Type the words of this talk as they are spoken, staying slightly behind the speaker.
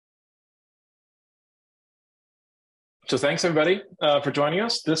So thanks everybody for joining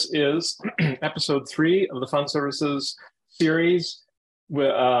us. This is episode 3 of the Fund Services series,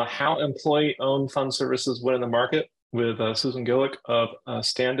 with how employee-owned fund services win in the market, with Susan Gillick of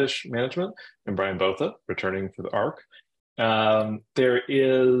Standish Management and Bryan Botha returning for the ARC.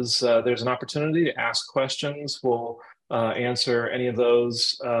 There's an opportunity to ask questions. We'll answer any of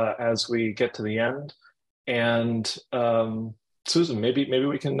those as we get to the end. And Susan, maybe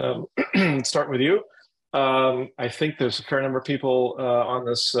we can start with you. I think there's a fair number of people on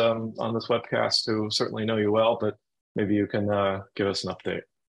this webcast who certainly know you well, but maybe you can give us an update.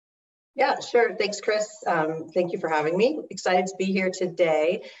 Yeah, sure. Thanks, Chris. Thank you for having me. Excited to be here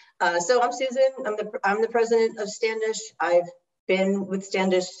today. So I'm Susan. I'm the president of Standish. I've been with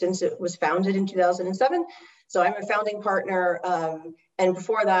Standish since it was founded in 2007. So I'm a founding partner. And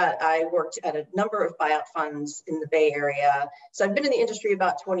before that, I worked at a number of buyout funds in the Bay Area. So I've been in the industry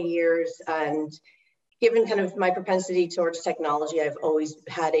about 20 years, and given kind of my propensity towards technology, I've always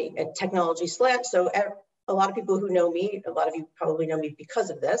had a technology slant. So a lot of people who know me, a lot of you probably know me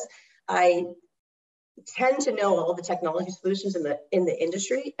because of this. I tend to know all the technology solutions in the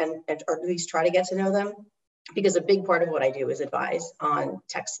industry, or at least try to get to know them, because a big part of what I do is advise on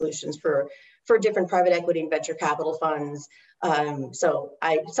tech solutions for different private equity and venture capital funds.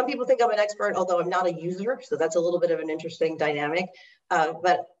 Some people think I'm an expert, although I'm not a user. So that's a little bit of an interesting dynamic.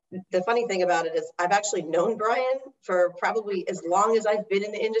 But the funny thing about it is I've actually known Bryan for probably as long as I've been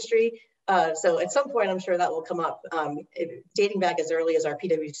in the industry. So at some point, I'm sure that will come up, dating back as early as our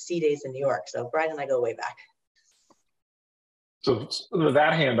PwC days in New York. So Bryan and I go way back. So with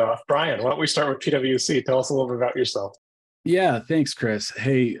that handoff, Bryan, why don't we start with PwC? Tell us a little bit about yourself. Yeah, thanks, Chris.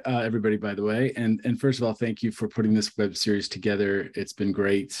 Hey, everybody, by the way. And first of all, thank you for putting this web series together. It's been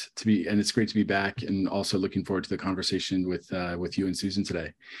great to be, and it's great to be back, and also looking forward to the conversation with you and Susan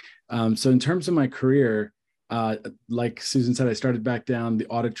today. So in terms of my career, like Susan said, I started back down the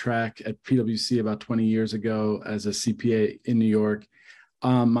audit track at PwC about 20 years ago as a CPA in New York.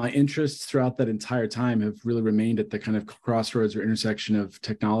 My interests throughout that entire time have really remained at the kind of crossroads or intersection of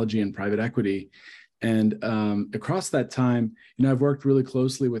technology and private equity. And across that time, I've worked really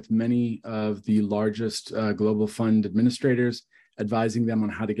closely with many of the largest global fund administrators, advising them on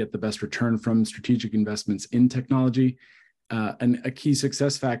how to get the best return from strategic investments in technology. And a key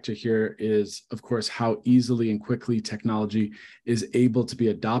success factor here is, of course, how easily and quickly technology is able to be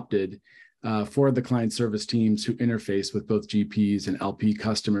adopted for the client service teams who interface with both GPs and LP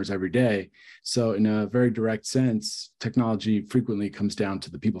customers every day. So in a very direct sense, technology frequently comes down to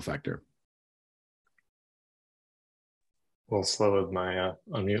the people factor. A little slow with my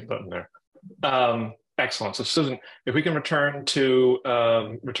unmute button there. Excellent. So Susan, if we can return to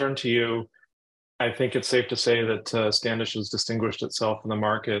you, I think it's safe to say that Standish has distinguished itself in the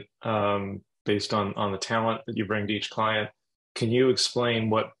market based on the talent that you bring to each client. Can you explain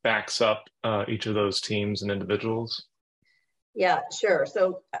what backs up each of those teams and individuals? Yeah, sure.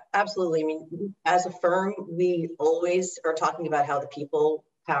 So absolutely. I mean, as a firm, we always are talking about how the people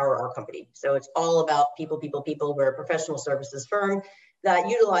power our company. So it's all about people, people, people. We're a professional services firm that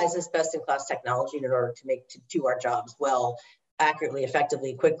utilizes best-in-class technology in order to do our jobs well, accurately,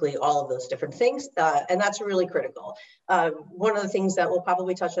 effectively, quickly, all of those different things. And that's really critical. One of the things that we'll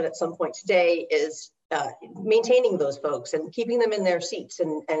probably touch on at some point today is maintaining those folks and keeping them in their seats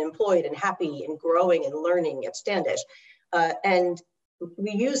and employed and happy and growing and learning at Standish. And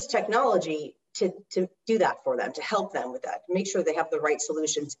we use technology to do that for them, to help them with that, to make sure they have the right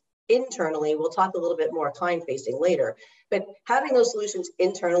solutions internally. We'll talk a little bit more client-facing later, but having those solutions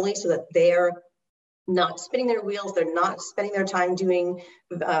internally so that they're not spinning their wheels, they're not spending their time doing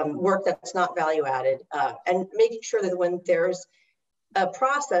work that's not value added, and making sure that when there's a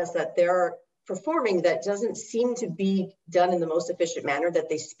process that they're performing that doesn't seem to be done in the most efficient manner, that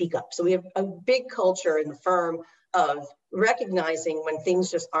they speak up. So we have a big culture in the firm of recognizing when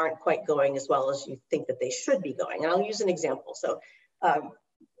things just aren't quite going as well as you think that they should be going. And I'll use an example. So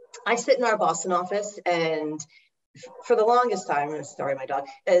I sit in our Boston office, and for the longest time, sorry, my dog,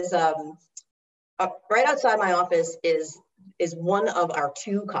 is right outside my office is one of our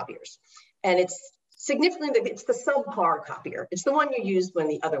 2 copiers. And it's it's the subpar copier. It's the one you use when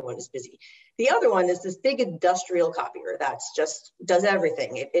the other one is busy. The other one is this big industrial copier that's just does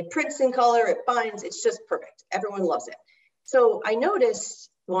everything. It prints in color, it binds, it's just perfect. Everyone loves it. So I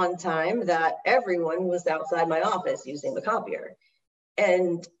noticed one time that everyone was outside my office using the copier.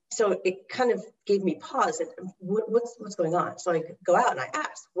 And so it kind of gave me pause. And what's going on? So I go out and I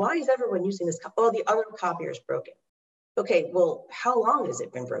ask, why is everyone using this? Oh, the other copier is broken. Okay, well, how long has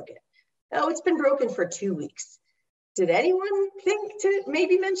it been broken? Oh, it's been broken for 2 weeks. did anyone think to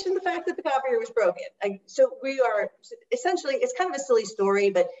maybe mention the fact that the copier was broken? So we are essentially, it's kind of a silly story,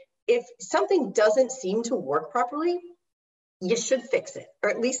 but if something doesn't seem to work properly, you should fix it,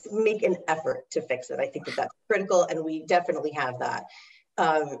 or at least make an effort to fix it. I think that that's critical, and we definitely have that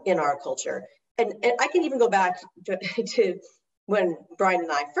in our culture. And I can even go back to when Bryan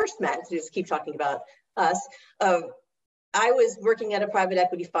and I first met, to just keep talking about us. I was working at a private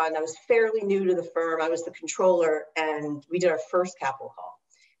equity fund. I was fairly new to the firm. I was the controller, and we did our first capital call.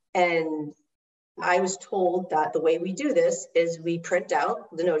 And I was told that the way we do this is we print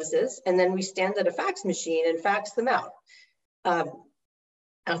out the notices, and then we stand at a fax machine and fax them out. I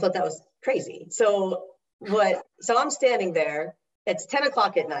thought that was crazy. So I'm standing there. It's 10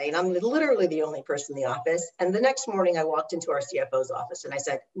 o'clock at night. I'm literally the only person in the office. And the next morning I walked into our CFO's office and I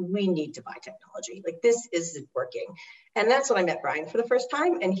said, we need to buy technology. Like, this isn't working. And that's when I met Bryan for the first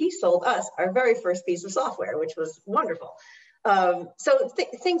time. And he sold us our very first piece of software, which was wonderful. So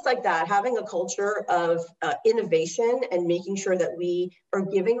things like that, having a culture of innovation and making sure that we are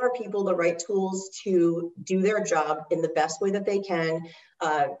giving our people the right tools to do their job in the best way that they can.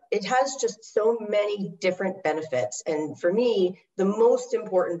 It has just so many different benefits. And for me, the most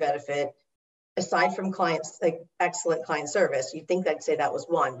important benefit, aside from clients, like excellent client service, you'd think I'd say that was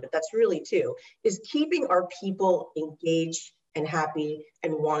one, but that's really two, is keeping our people engaged and happy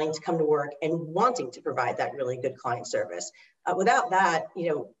and wanting to come to work and wanting to provide that really good client service. Without that,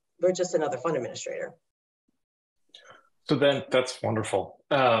 we're just another fund administrator. So then that's wonderful.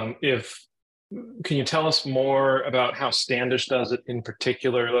 Can you tell us more about how Standish does it in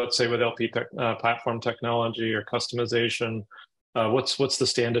particular, let's say with LP platform technology or customization? What's the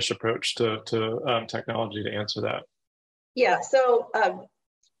Standish approach to technology to answer that? Yeah, so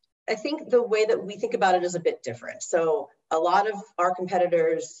I think the way that we think about it is a bit different. So a lot of our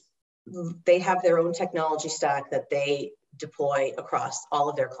competitors, they have their own technology stack that they deploy across all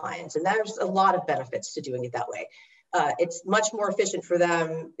of their clients. And there's a lot of benefits to doing it that way. It's much more efficient for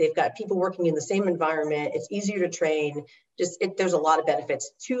them. They've got people working in the same environment. It's easier to train. There's a lot of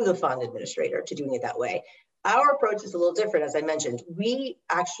benefits to the fund administrator to doing it that way. Our approach is a little different, as I mentioned. We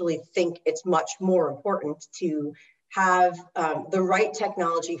actually think it's much more important to have the right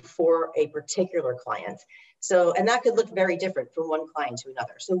technology for a particular client. So, and that could look very different from one client to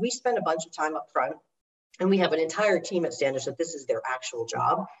another. So we spend a bunch of time up front, and we have an entire team at Standish that this is their actual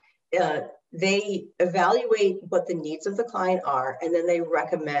job. They evaluate what the needs of the client are, and then they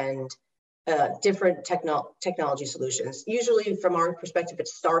recommend different technology solutions. Usually from our perspective, it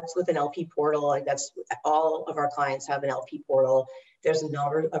starts with an LP portal. Like, that's all of our clients have an LP portal. There's a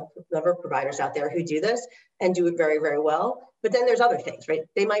number of providers out there who do this and do it very, very well. But then there's other things, right?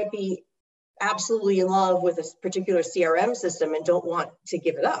 They might be absolutely in love with a particular CRM system and don't want to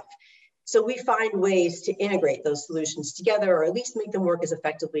give it up. So we find ways to integrate those solutions together, or at least make them work as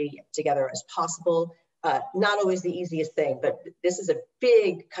effectively together as possible. Not always the easiest thing, but this is a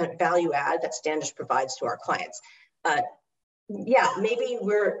big kind of value add that Standish provides to our clients. Yeah, maybe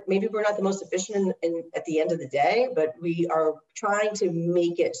we're not the most efficient at the end of the day, but we are trying to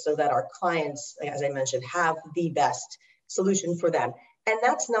make it so that our clients, as I mentioned, have the best solution for them. And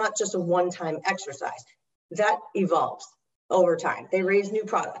that's not just a one-time exercise. That evolves over time. They raise new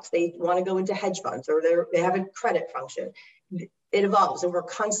products. They want to go into hedge funds, or they have a credit function. It evolves, and we're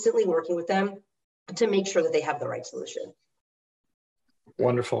constantly working with them to make sure that they have the right solution.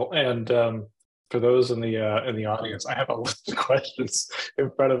 Wonderful. And for those in the audience, I have a list of questions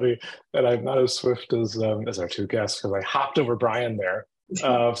in front of me, and I'm not as swift as our two guests because I hopped over Bryan there.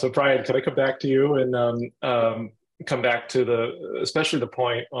 So Bryan, can I come back to you and come back to especially the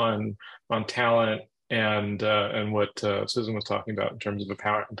point on talent and what Susan was talking about in terms of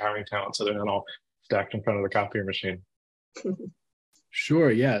empowering talent, so they're not all stacked in front of the copier machine.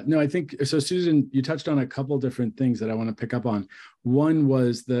 Sure. Yeah. No, I think so. Susan, you touched on a couple different things that I want to pick up on. One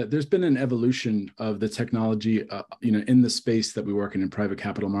was that there's been an evolution of the technology, in the space that we work in private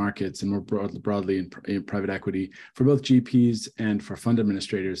capital markets and more broadly in private equity, for both GPs and for fund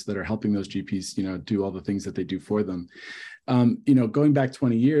administrators that are helping those GPs, do all the things that they do for them. Going back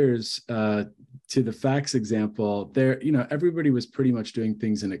 20 years to the fax example, everybody was pretty much doing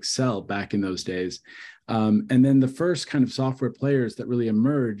things in Excel back in those days. And then the first kind of software players that really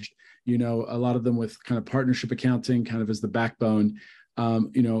emerged, a lot of them with kind of partnership accounting kind of as the backbone,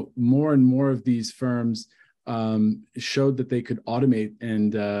 more and more of these firms showed that they could automate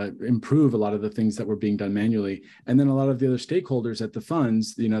and improve a lot of the things that were being done manually. And then a lot of the other stakeholders at the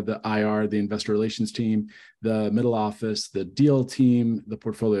funds, the IR, the investor relations team, the middle office, the deal team, the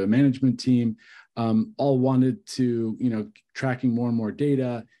portfolio management team, all wanted to, tracking more and more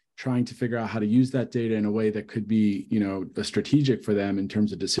data, trying to figure out how to use that data in a way that could be, strategic for them in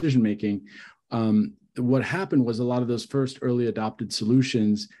terms of decision making. What happened was a lot of those first early adopted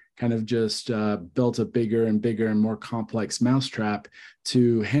solutions kind of just built a bigger and bigger and more complex mousetrap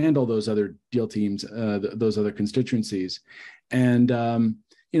to handle those other deal teams, those other constituencies. And,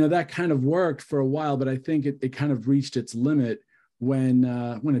 that kind of worked for a while, but I think it kind of reached its limit when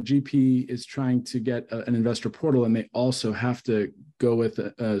a GP is trying to get an investor portal, and they also have to go with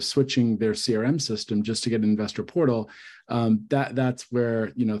switching their CRM system just to get an investor portal. That's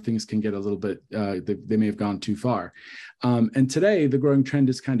where things can get a little bit. They may have gone too far. And today, the growing trend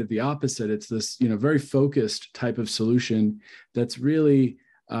is kind of the opposite. It's this very focused type of solution that's really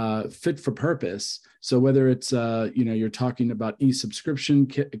fit for purpose. So whether it's, you're talking about e-subscription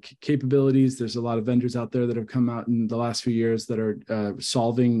capabilities, there's a lot of vendors out there that have come out in the last few years that are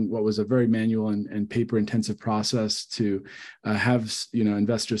solving what was a very manual and paper intensive process to have,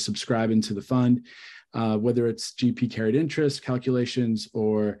 investors subscribe into the fund, whether it's GP carried interest calculations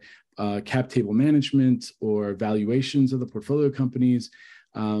or cap table management or valuations of the portfolio companies.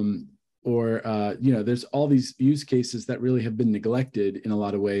 There's all these use cases that really have been neglected in a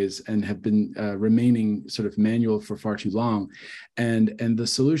lot of ways and have been remaining sort of manual for far too long. And the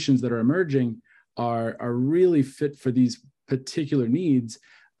solutions that are emerging are really fit for these particular needs,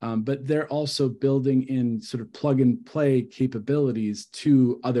 but they're also building in sort of plug and play capabilities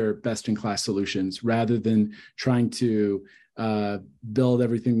to other best-in-class solutions rather than trying to build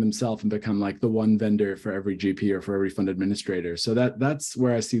everything themselves and become like the one vendor for every GP or for every fund administrator. So that's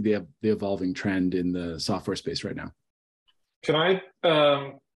where I see the evolving trend in the software space right now. Can I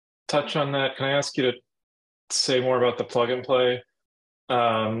touch on that? Can I ask you to say more about the plug and play?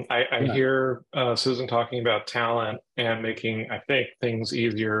 I hear Susan talking about talent and making, I think, things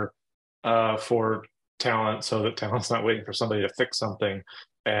easier for talent so that talent's not waiting for somebody to fix something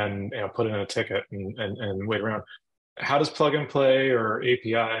and put in a ticket and wait around. How does plug and play or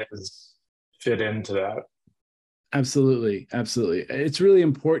APIs fit into that? Absolutely. It's really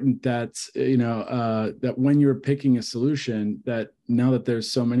important that, that when you're picking a solution, that now that there's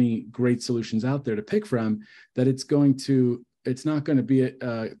so many great solutions out there to pick from, that it's not going to be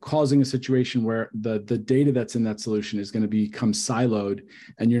causing a situation where the data that's in that solution is going to become siloed,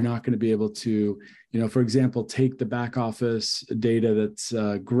 and you're not going to be able to, for example, take the back office data that's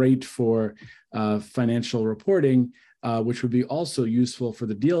great for financial reporting, which would be also useful for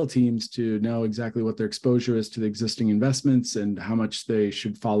the deal teams to know exactly what their exposure is to the existing investments and how much they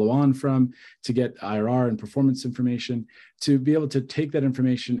should follow on from, to get IRR and performance information, to be able to take that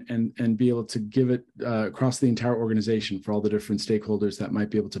information and be able to give it across the entire organization for all the different stakeholders that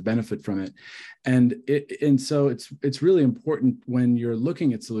might be able to benefit from it. And so it's really important when you're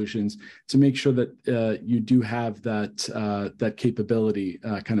looking at solutions to make sure that you do have that capability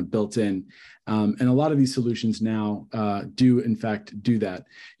kind of built in. And a lot of these solutions now do in fact do that.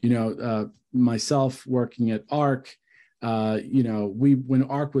 Myself working at ARC, when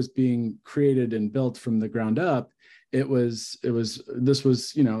ARC was being created and built from the ground up, there's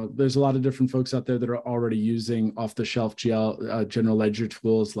a lot of different folks out there that are already using off-the-shelf general ledger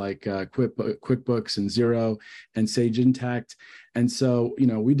tools like QuickBooks and Xero and Sage Intacct. And so,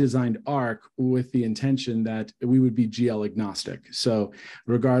 we designed ARC with the intention that we would be GL agnostic. So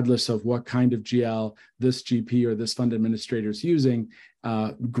regardless of what kind of GL this GP or this fund administrator is using,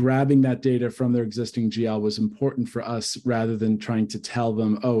 grabbing that data from their existing GL was important for us, rather than trying to tell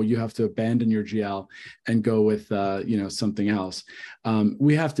them, oh, you have to abandon your GL and go with something else.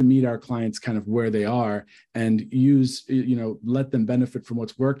 We have to meet our clients kind of where they are and use, let them benefit from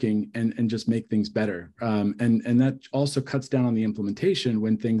what's working and just make things better. And that also cuts down on the implementation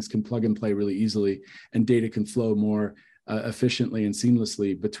when things can plug and play really easily and data can flow more efficiently and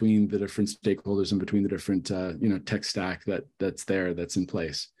seamlessly between the different stakeholders and between the different tech stack that's in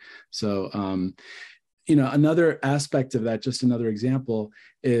place. So another aspect of that, just another example,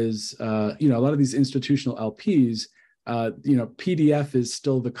 is a lot of these institutional LPs, PDF is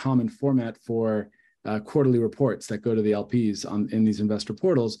still the common format for quarterly reports that go to the LPs in these investor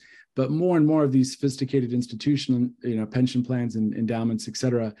portals. But more and more of these sophisticated institutional, pension plans and endowments, et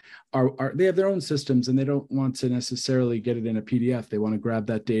cetera, they have their own systems, and they don't want to necessarily get it in a PDF. They want to grab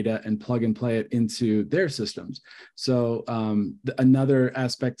that data and plug and play it into their systems. So another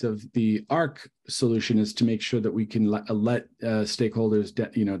aspect of the ARC solution is to make sure that we can let stakeholders,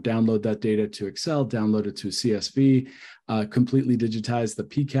 download that data to Excel, download it to CSV, completely digitize the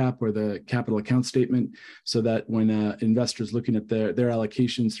PCAP or the capital account statement, so that when investors looking at their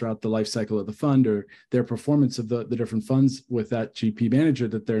allocations throughout the life cycle of the fund, or their performance of the different funds with that GP manager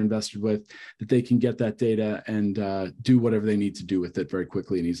that they're invested with, that they can get that data and do whatever they need to do with it very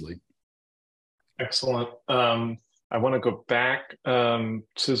quickly and easily. Excellent. I want to go back,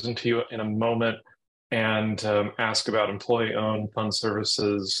 Susan, to you in a moment and ask about employee-owned fund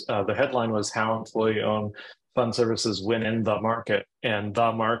services. The headline was how employee-owned fund services win in the market, and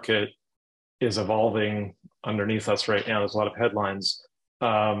the market is evolving underneath us right now. There's a lot of headlines.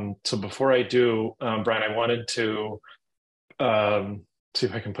 So before I do, Bryan, I wanted to see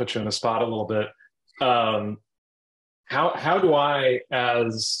if I can put you on the spot a little bit. How do I,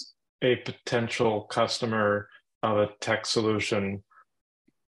 as a potential customer of a tech solution,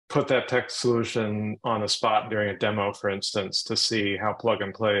 put that tech solution on the spot during a demo, for instance, to see how plug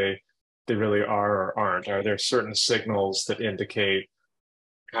and play they really are or aren't? Are there certain signals that indicate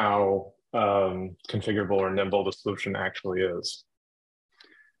how configurable or nimble the solution actually is?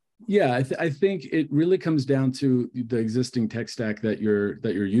 Yeah, I think it really comes down to the existing tech stack that you're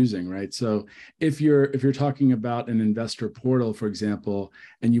using, right? So if you're talking about an investor portal, for example,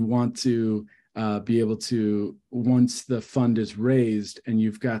 and you want to be able to, once the fund is raised and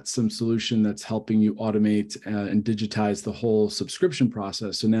you've got some solution that's helping you automate and digitize the whole subscription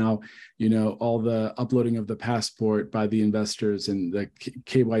process. So now, all the uploading of the passport by the investors and the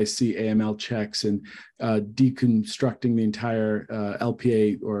KYC AML checks and deconstructing the entire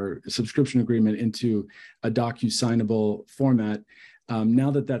LPA or subscription agreement into a docu-signable format.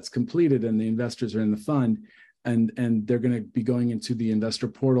 Now that that's completed and the investors are in the fund, and they're going to be going into the investor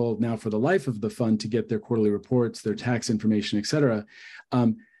portal now for the life of the fund to get their quarterly reports, their tax information, et cetera.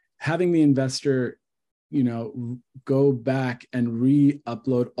 Having the investor, go back and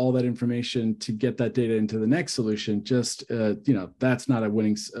re-upload all that information to get that data into the next solution, just, that's not a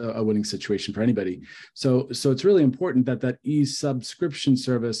winning situation for anybody. So it's really important that e-subscription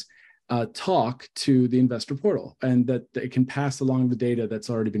service talk to the investor portal, and that it can pass along the data that's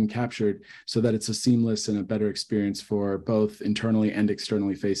already been captured, so that it's a seamless and a better experience for both internally and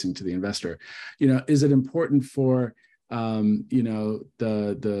externally facing to the investor. Is it important for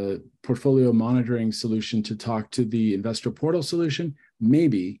the portfolio monitoring solution to talk to the investor portal solution?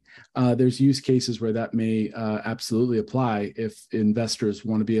 Maybe. There's use cases where that may absolutely apply if investors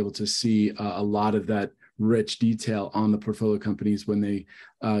want to be able to see a lot of that rich detail on the portfolio companies when they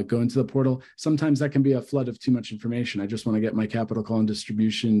go into the portal. Sometimes that can be a flood of too much information. I just want to get my capital call and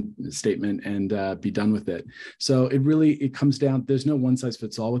distribution statement and be done with it. So it comes down, there's no one size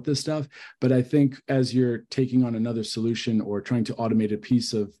fits all with this stuff, but I think as you're taking on another solution or trying to automate a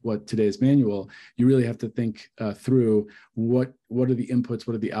piece of what today is manual, you really have to think through what are the inputs,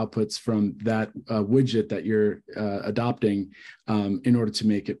 what are the outputs from that widget that you're adopting in order to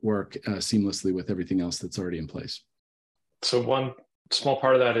make it work seamlessly with everything else that's already in place. So one small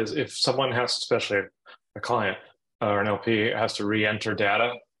part of that is if someone has, especially a client or an LP, has to re-enter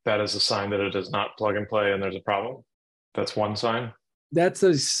data, that is a sign that it is not plug and play and there's a problem. That's one sign. That's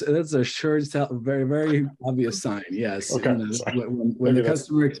a sure, very, very obvious sign. Yes. Okay. When the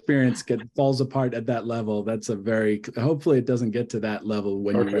customer experience falls apart at that level, that's hopefully it doesn't get to that level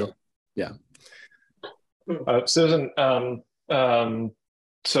when okay. Yeah. Susan,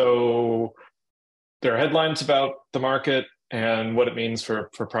 so there are headlines about the market and what it means for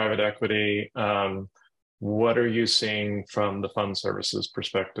private equity. What are you seeing from the fund services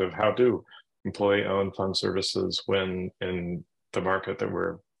perspective? How do employee-owned fund services win in the market that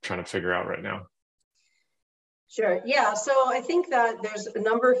we're trying to figure out right now? Sure. Yeah. So I think that there's a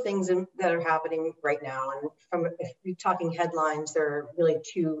number of things that are happening right now. And if you're talking headlines, there are really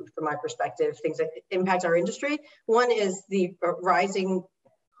two, from my perspective, things that impact our industry. One is the rising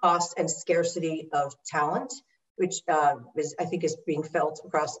cost and scarcity of talent, which I think is being felt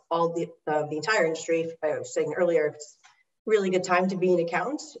across all the entire industry. I was saying earlier, it's really good time to be an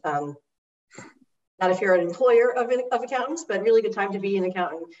accountant. Not if you're an employer of accountants, but really good time to be an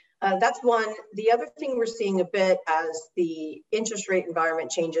accountant. That's one. The other thing we're seeing a bit as the interest rate environment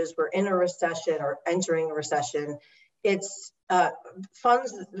changes, we're in a recession or entering a recession. It's the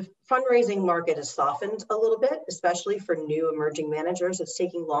fundraising market has softened a little bit, especially for new emerging managers. It's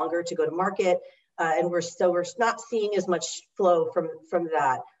taking longer to go to market, and we're not seeing as much flow from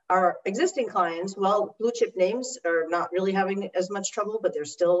that. Our existing clients, well, blue chip names are not really having as much trouble, but it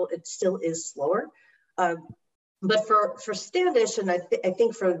still is slower. But for Standish, and I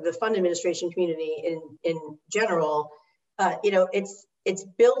think for the fund administration community in general, it's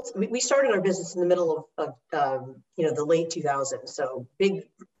built. We started our business in the middle of the late 2000s, so big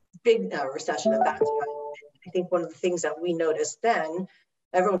recession at that time. I think one of the things that we noticed then,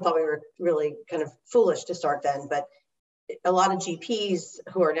 everyone thought we were really kind of foolish to start then, but a lot of GPs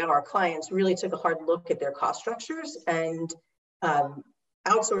who are now our clients really took a hard look at their cost structures, and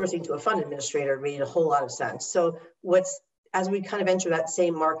outsourcing to a fund administrator made a whole lot of sense. So as we kind of enter that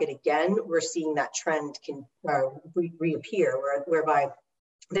same market again, we're seeing that trend can reappear, whereby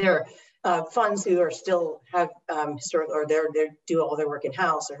there are funds who are still have historical, or they do all their work in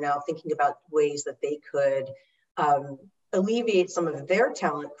house, are now thinking about ways that they could alleviate some of their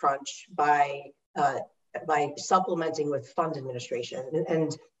talent crunch by supplementing with fund administration,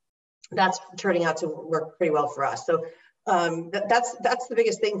 and that's turning out to work pretty well for us. So that's the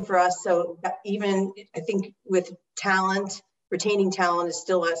biggest thing for us. So even I think with talent, retaining talent is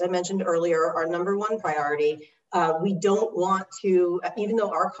still, as I mentioned earlier, our #1 priority. We don't want to, even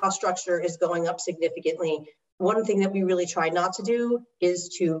though our cost structure is going up significantly, one thing that we really try not to do is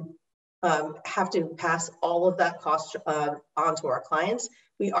to have to pass all of that cost on to our clients.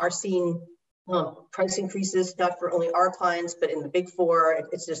 We are seeing price increases, not for only our clients, but in the Big Four.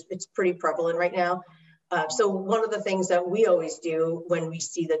 It's pretty prevalent right now. So one of the things that we always do when we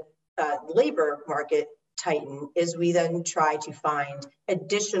see the labor market tighten is we then try to find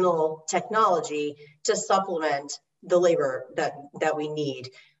additional technology to supplement the labor that we need.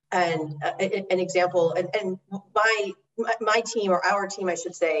 And an example, and my team, or our team, I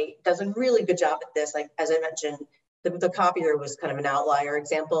should say, does a really good job at this. Like, as I mentioned, the copier was kind of an outlier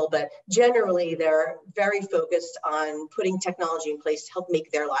example, but generally they're very focused on putting technology in place to help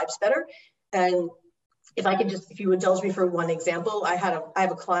make their lives better. And if you indulge me for one example, I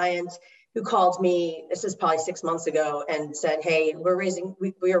have a client who called me, this is probably 6 months ago, and said, hey, we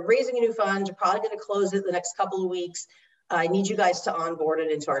are raising a new fund. We're probably going to close it the next couple of weeks. I need you guys to onboard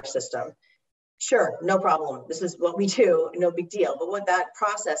it into our system. Sure, no problem. This is what we do, no big deal. But what that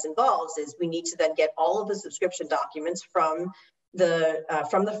process involves is we need to then get all of the subscription documents from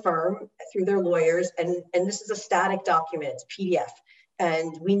the firm through their lawyers. And this is a static document, it's PDF.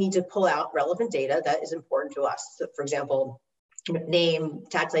 And we need to pull out relevant data that is important to us. So for example, name,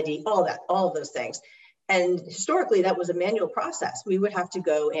 tax ID, all of those things. And historically, that was a manual process. We would have to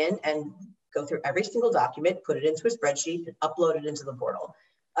go in and go through every single document, put it into a spreadsheet, and upload it into the portal.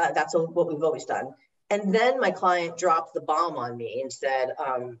 That's what we've always done. And then my client dropped the bomb on me and said,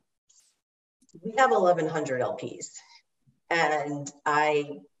 we have 1,100 LPs. And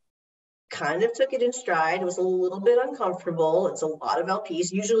I kind of took it in stride. It was a little bit uncomfortable. It's a lot of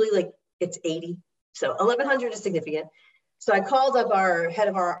LPs, usually like it's 80. So 1,100 is significant. So I called up our head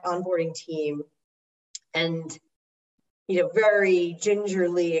of our onboarding team and very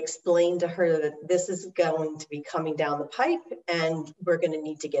gingerly explained to her that this is going to be coming down the pipe and we're going to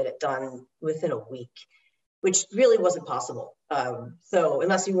need to get it done within a week, which really wasn't possible. So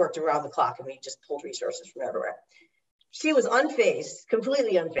unless we worked around the clock and we just pulled resources from everywhere. She was unfazed,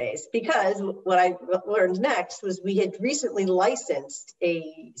 completely unfazed, because what I learned next was we had recently licensed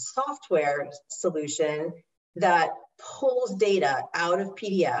a software solution that pulls data out of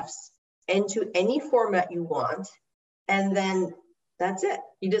PDFs into any format you want. And then that's it.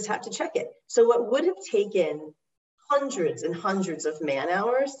 You just have to check it. So what would have taken hundreds and hundreds of man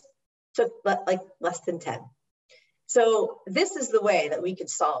hours took like less than 10. So this is the way that we could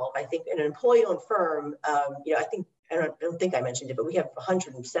solve, I think, in an employee-owned firm. I don't think I mentioned it, but we have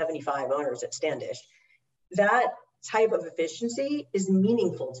 175 owners at Standish. That type of efficiency is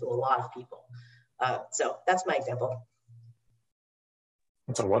meaningful to a lot of people. So that's my example.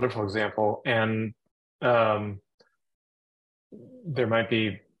 That's a wonderful example. And there might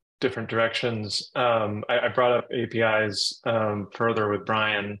be different directions. I brought up APIs further with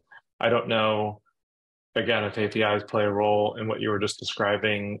Bryan. I don't know, again, if APIs play a role in what you were just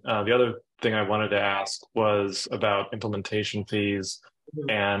describing. The other thing I wanted to ask was about implementation fees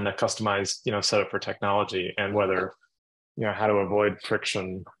and a customized, setup for technology, and whether, how to avoid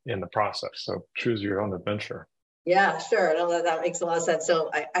friction in the process. So choose your own adventure. Yeah, sure. No, that makes a lot of sense. So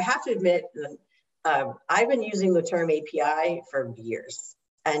I have to admit, I've been using the term API for years.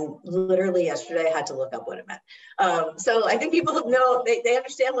 And literally yesterday, I had to look up what it meant. So I think people know, they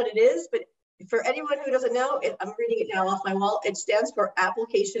understand what it is, but for anyone who doesn't know, I'm reading it now off my wall. It stands for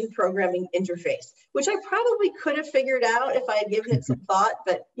Application Programming Interface, which I probably could have figured out if I had given it some thought,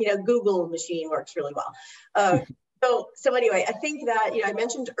 but Google machine works really well. So anyway, I think that, I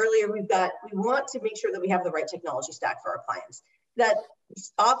mentioned earlier, we want to make sure that we have the right technology stack for our clients. That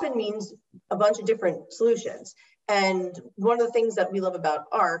often means a bunch of different solutions. And one of the things that we love about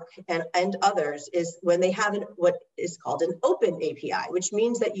ARC and others is when they have what is called an open API, which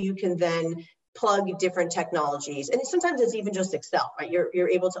means that you can then plug different technologies. And sometimes it's even just Excel, right? You're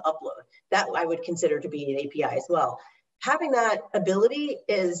able to upload. That I would consider to be an API as well. Having that ability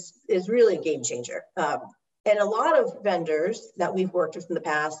is really a game changer. And a lot of vendors that we've worked with in the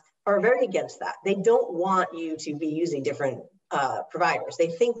past are very against that. They don't want you to be using different providers. They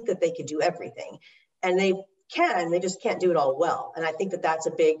think that they can do everything, and they just can't do it all well. And I think that that's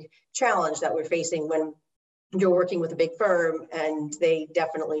a big challenge that we're facing when you're working with a big firm and they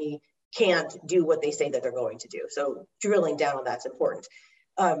definitely can't do what they say that they're going to do. So drilling down on that's important.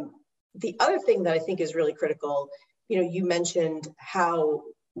 The other thing that I think is really critical, you mentioned how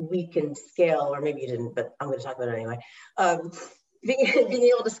we can scale, or maybe you didn't, but I'm going to talk about it anyway.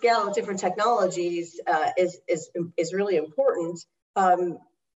 Being able to scale with different technologies is really important.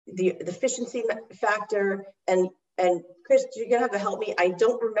 The efficiency factor, and Chris, you're gonna have to help me. I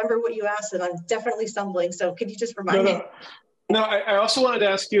don't remember what you asked, and I'm definitely stumbling. So could you just remind me? No, I also wanted to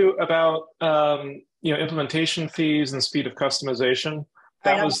ask you about implementation fees and speed of customization.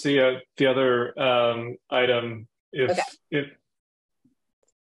 That was the other item. If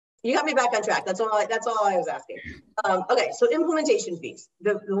you got me back on track. That's all I was asking. Okay, so implementation fees.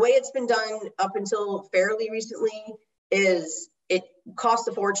 The way it's been done up until fairly recently is it costs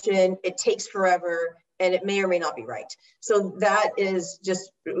a fortune, it takes forever, and it may or may not be right. So that is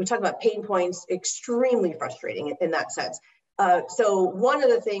just, we talk about pain points, extremely frustrating in that sense. So one of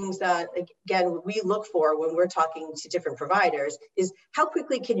the things that, again, we look for when we're talking to different providers is how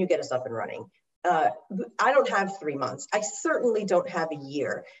quickly can you get us up and running? I don't have 3 months. I certainly don't have a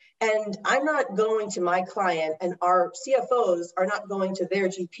year. And I'm not going to my client, and our CFOs are not going to their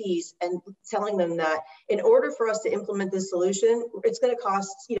GPs and telling them that in order for us to implement this solution, it's going to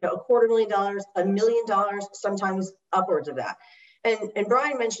cost $250,000, $1 million, sometimes upwards of that. And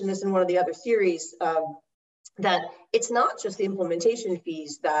Bryan mentioned this in one of the other series, that it's not just the implementation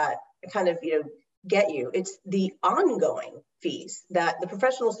fees that kind of get you. It's the ongoing fees, that the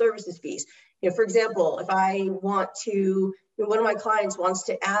professional services fees. For example, if I want to, one of my clients wants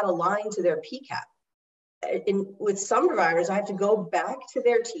to add a line to their PCAP. With some providers, I have to go back to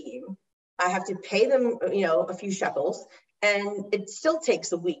their team. I have to pay them, a few shekels, and it still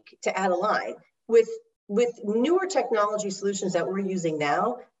takes a week to add a line. With newer technology solutions that we're using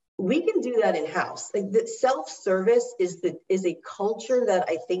now, we can do that in-house. Like, the self-service is a culture that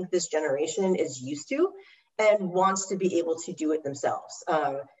I think this generation is used to and wants to be able to do it themselves.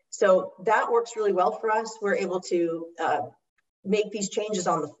 So that works really well for us. We're able to make these changes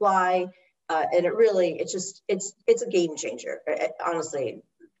on the fly, and it's a game changer. Honestly,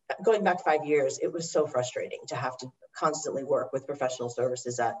 going back 5 years, it was so frustrating to have to constantly work with professional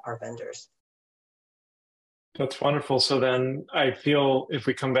services at our vendors. That's wonderful. So then I feel if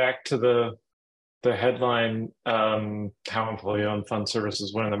we come back to the headline, how employee-owned fund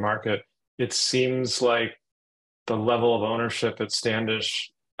services win in the market, it seems like the level of ownership at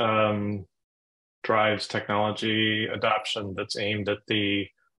Standish drives technology adoption that's aimed at the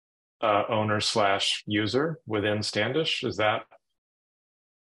owner/user within Standish. Is that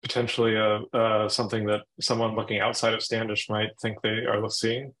potentially something that someone looking outside of Standish might think they are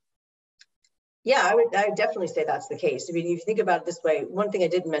seeing? Yeah, I would definitely say that's the case. I mean, if you think about it this way, one thing I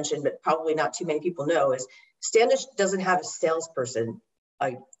didn't mention, but probably not too many people know, is Standish doesn't have a salesperson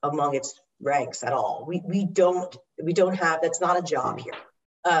among its ranks at all. We don't have, that's not a job here.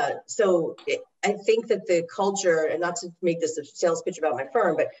 So I think that the culture, and not to make this a sales pitch about my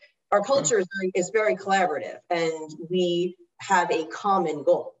firm, but our culture is very collaborative, and we have a common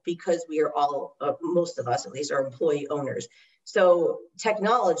goal because we are all, most of us at least, are employee owners. So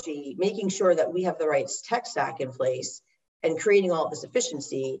technology, making sure that we have the right tech stack in place and creating all of this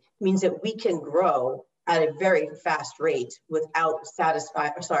efficiency means that we can grow at a very fast rate without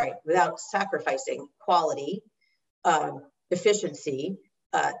sacrificing quality, efficiency,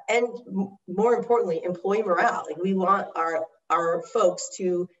 and more importantly, employee morale. Like, we want our folks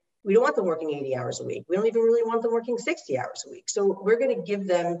to, we don't want them working 80 hours a week. We don't even really want them working 60 hours a week. So we're going to give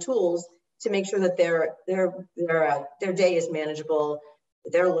them tools to make sure that their day is manageable,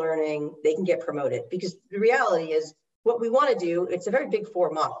 they're learning, they can get promoted. Because the reality is, what we want to do, it's a very big four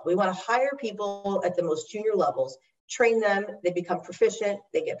model. We want to hire people at the most junior levels, train them, they become proficient,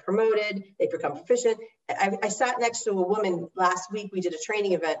 they get promoted, they become proficient. I sat next to a woman last week. We did a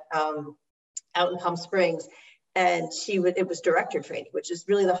training event out in Palm Springs, and it was director training, which is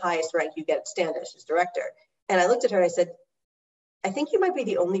really the highest rank you get at Standish, is director. And I looked at her and I said, I think you might be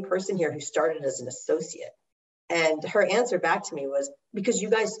the only person here who started as an associate. And her answer back to me was, because you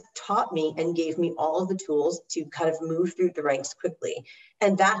guys taught me and gave me all of the tools to kind of move through the ranks quickly.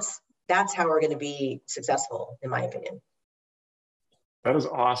 And that's how we're going to be successful, in my opinion. That is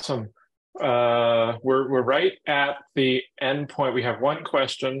awesome. We're right at the end point. We have one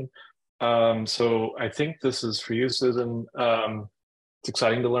question. So I think this is for you, Susan. It's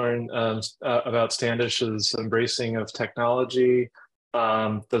exciting to learn about Standish's embracing of technology.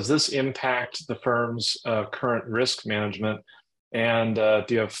 Does this impact the firm's current risk management? And do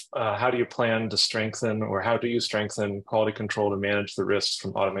you have how do you plan to strengthen, or how do you strengthen quality control to manage the risks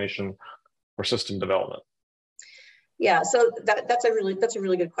from automation or system development? Yeah, so that's a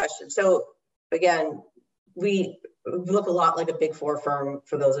really good question. So again, we look a lot like a Big Four firm,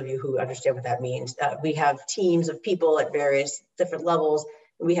 for those of you who understand what that means. We have teams of people at various different levels.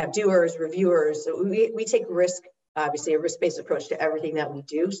 We have doers, reviewers. So we take risk, obviously a risk-based approach to everything that we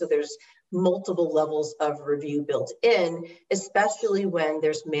do. So there's multiple levels of review built in, especially when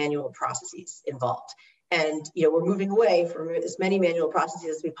there's manual processes involved. And we're moving away from as many manual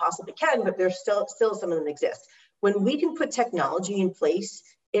processes as we possibly can, but there's still some of them exist. When we can put technology in place,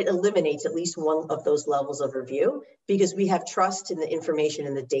 it eliminates at least one of those levels of review, because we have trust in the information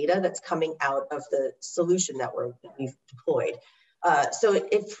and the data that's coming out of the solution that we've deployed. So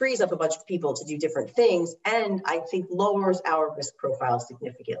it frees up a bunch of people to do different things, and I think lowers our risk profile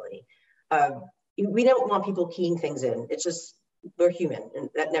significantly. We don't want people keying things in. It's just, we're human, and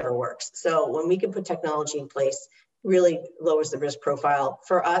that never works. So when we can put technology in place, really lowers the risk profile.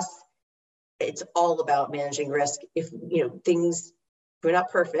 For us, it's all about managing risk. If things, we're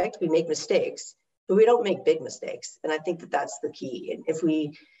not perfect, we make mistakes, but we don't make big mistakes. And I think that that's the key. And if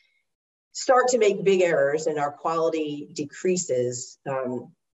we start to make big errors and our quality decreases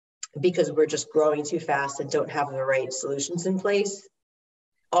because we're just growing too fast and don't have the right solutions in place,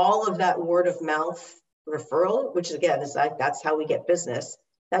 all of that word of mouth referral, which again is that's how we get business,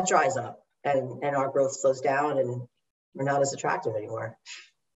 that dries up, and our growth slows down, and we're not as attractive anymore.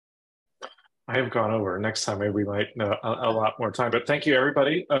 I have gone over. Next time, maybe we might know a lot more time. But thank you,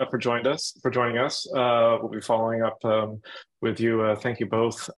 everybody, for joining us. We'll be following up with you. Thank you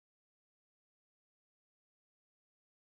both.